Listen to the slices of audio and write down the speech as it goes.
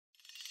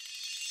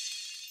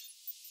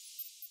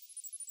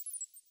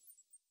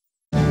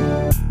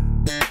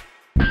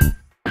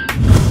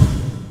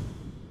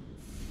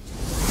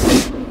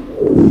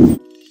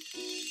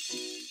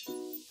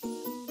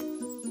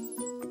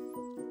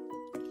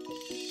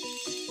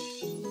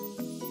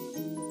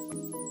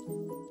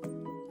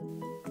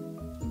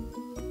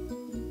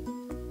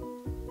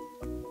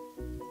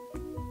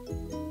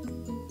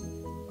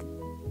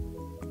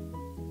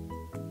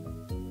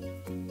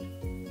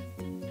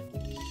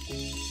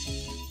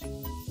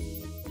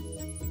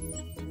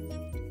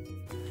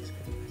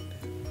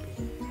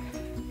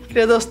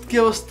রে দোস্ত কি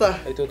অবস্থা?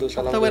 এই তো দোস্ত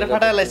সালাম করে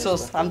ফাটাই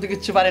লাইছস। আমি তো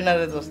কিছু পারি না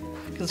রে দোস্ত,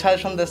 কিছু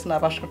সাজেশন দেস না,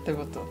 পাস করতে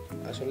হবে তো।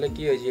 আসলে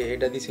কি হয়েছে,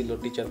 এটা দিছিল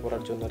টিচার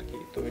পড়ার জন্য আর কি,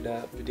 তো এটা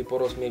যদি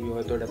পড়স মেবি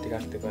হয়তো এটা থেকে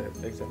আসতে পারে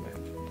এক্সামে।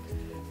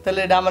 তাহলে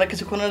এটা আমরা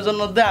কিছুক্ষণের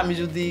জন্য দে, আমি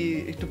যদি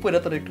একটু পড়ে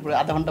তোর একটু পরে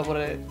আধা ঘন্টা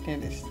পরে নিয়ে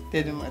নিস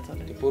দিয়ে দিই মাথা।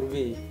 তুই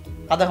পড়বি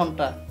আধা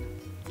ঘন্টা?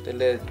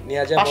 তাহলে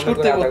নিয়ে যা, পাস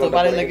করতে হবে তো,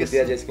 পারি না কিছু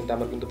দিয়া যাস, কিন্তু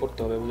আমার কিন্তু পড়তে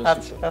হবে, বুঝছিস?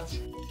 আচ্ছা আচ্ছা।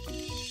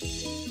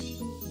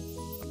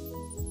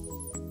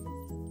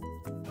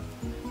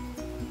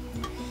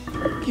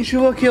 কি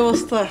শুভ, কি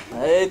অবস্থা?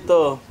 এই তো,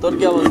 তোর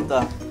কি অবস্থা?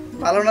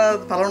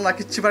 ভালো না,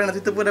 কিচ্ছু পারি না।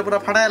 তুই তো পুরো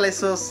ফাটাই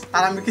লাইছস,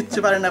 আর আমি কিচ্ছু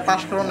পারি না,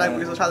 পাস করব না,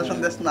 কিছু সাজেশন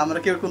দেস না। আমরা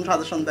কেউ কোনো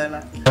সাজেশন দেয় না।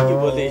 কি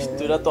বলিস,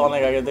 তুইরা তো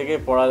অনেক আগে থেকে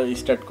পড়া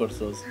স্টার্ট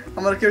করছস।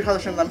 আমরা কেউ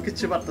সাজেশন না, আমি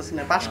কিচ্ছু পারতেছি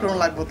না, পাস করব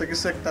লাগবে তো,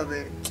 কিছু একটা দে।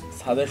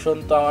 সাজেশন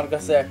তো আমার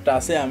কাছে একটা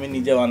আছে, আমি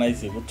নিজে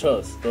বানাইছি,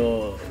 বুঝছস? তো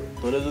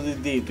তোরে যদি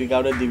দিই, তুই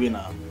কাউরে দিবি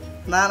না?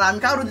 না না, আমি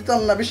কাউরে দিতাম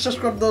না, বিশ্বাস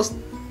কর দোস্ত।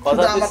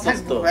 কথা দিচ্ছিস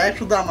তো?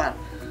 শুধু আমার।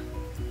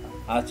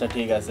 আচ্ছা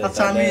ঠিক আছে,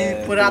 আচ্ছা আমি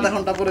পরে আধা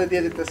ঘন্টা পরে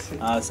দিয়ে দিতেছি।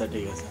 আচ্ছা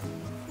ঠিক আছে।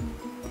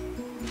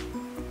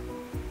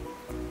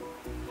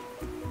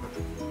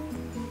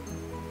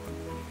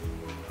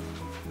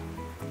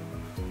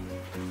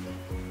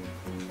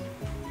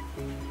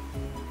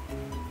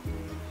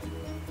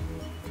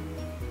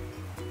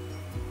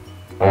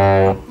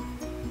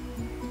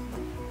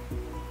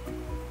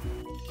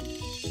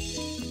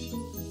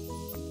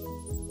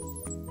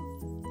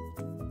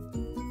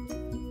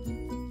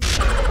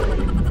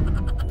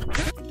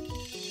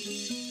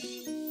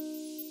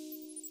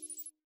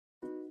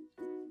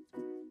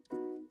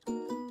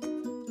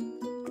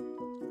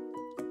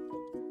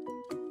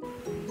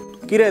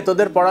 কিরে,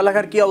 তোদের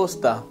পড়ালেখার কি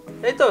অবস্থা?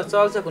 এই তো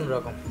চলছে কোন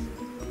রকম।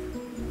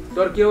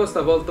 তোর কি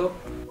অবস্থা বলতো?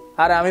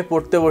 আরে আমি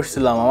পড়তে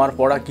বসছিলাম, আমার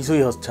পড়া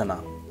কিছুই হচ্ছে না,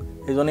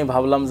 এই জন্যই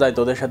ভাবলাম যাই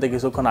তোদের সাথে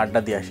কিছুক্ষণ আড্ডা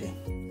দিয়ে আসি।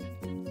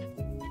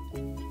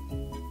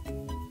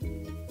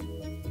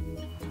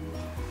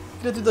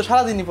 তুই তো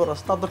সারাদিনই পড়াস,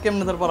 তা তোর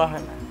কেমনে তোর পড়া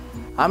হয় না?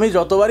 আমি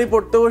যতবারই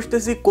পড়তে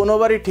বসতেছি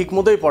কোনোবারই ঠিক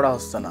মতোই পড়া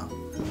হচ্ছে না।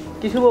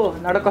 কি শুভ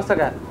নাটক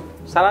কষ্টাকার,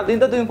 সারাদিন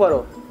তো তুমি পড়ো,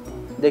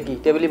 দেখি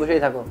টেবিলে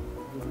বসেই থাকো,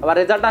 আবার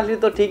রেজাল্ট আসলে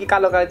তো ঠিকই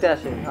কালো কালিতে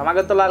আসে,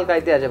 আমাকে তো লাল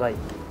কালিতে আসে ভাই।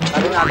 আর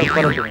তুমি নাটক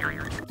করো তুমি।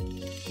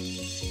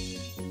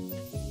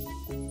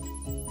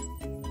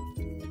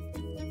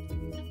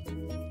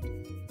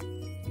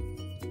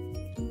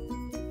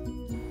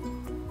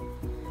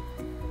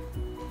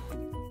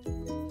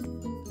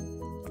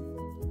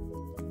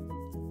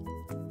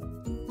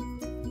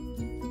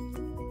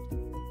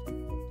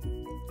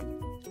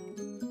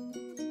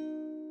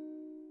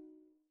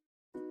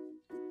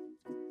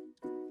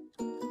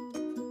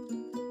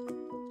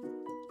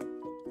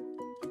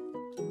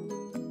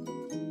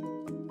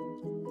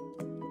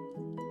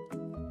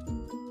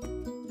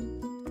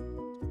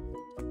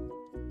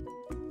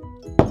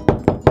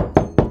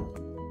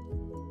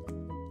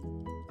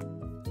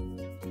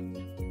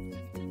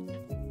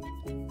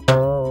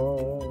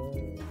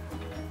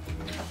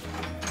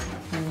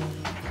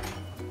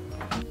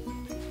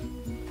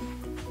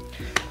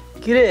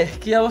 কিরে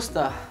কি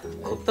অবস্থা?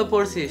 খুব তো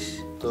পড়ছিস,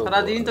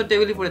 সারাদিন তো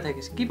টেবিলে পড়ে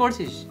থাকিস, কি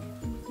পড়ছিস?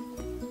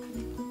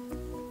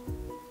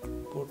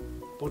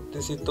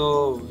 পড়তেছি তো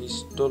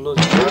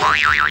হিস্টোলজি।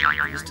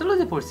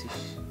 হিস্টোলজি পড়ছিস?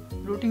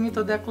 রুটিনে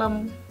তো দেখলাম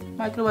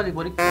মাইক্রোবায়োলজি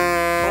পরীক্ষা,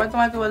 সবাই তো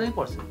মাইক্রোবায়োলজি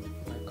পড়ছে।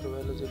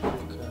 মাইক্রোবায়োলজি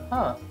পরীক্ষা?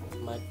 হ্যাঁ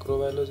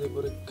মাইক্রোবায়োলজি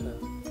পরীক্ষা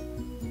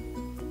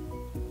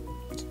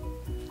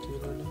কি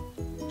হলো?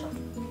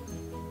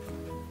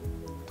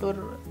 তোর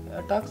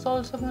টাস্ক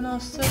অলসো মনে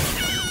আসছে,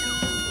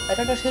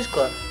 এটা শেষ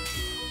কর,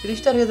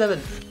 30টা হয়ে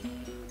যাবেন।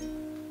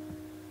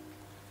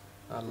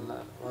 আল্লাহ,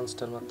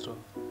 ওয়ানস্টার মাত্র।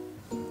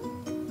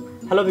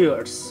 Hello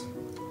viewers,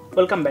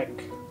 welcome back.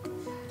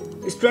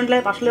 Student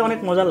life আসলে অনেক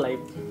মজার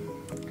লাইফ,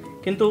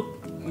 কিন্তু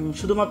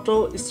শুধুমাত্র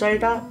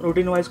স্টাডিটা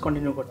রুটিন ওয়াইজ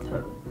কন্টিনিউ করতে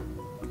হবে।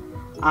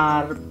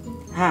 আর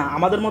হ্যাঁ,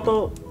 আমাদের মতো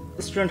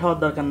স্টুডেন্ট হওয়ার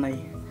দরকার নাই,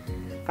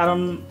 কারণ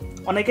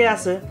অনেকেই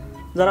আছে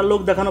যারা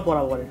লোক দেখানো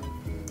পড়া করে,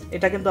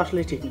 এটা কিন্তু আসলে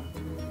ঠিক না।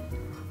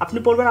 আপনি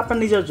পড়বেন আপনার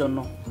নিজের জন্য,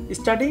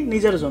 স্টাডি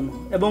নিজের জন্য,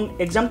 এবং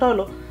এক্সামটা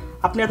হলো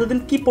আপনি এতদিন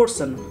কি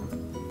পড়ছেন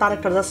তার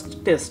একটা জাস্ট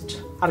টেস্ট,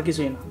 আর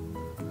কিছুই না।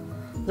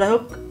 যাই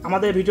হোক,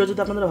 আমাদের ভিডিও যদি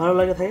আপনাদের ভালো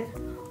লাগে থাকে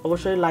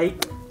অবশ্যই লাইক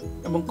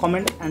এবং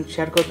কমেন্ট অ্যান্ড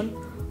শেয়ার করবেন,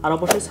 আর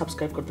অবশ্যই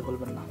সাবস্ক্রাইব করতে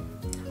ভুলবেন না।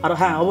 আর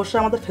হ্যাঁ, অবশ্যই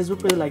আমাদের ফেসবুক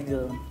পেজে লাইক দিয়ে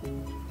দেবেন।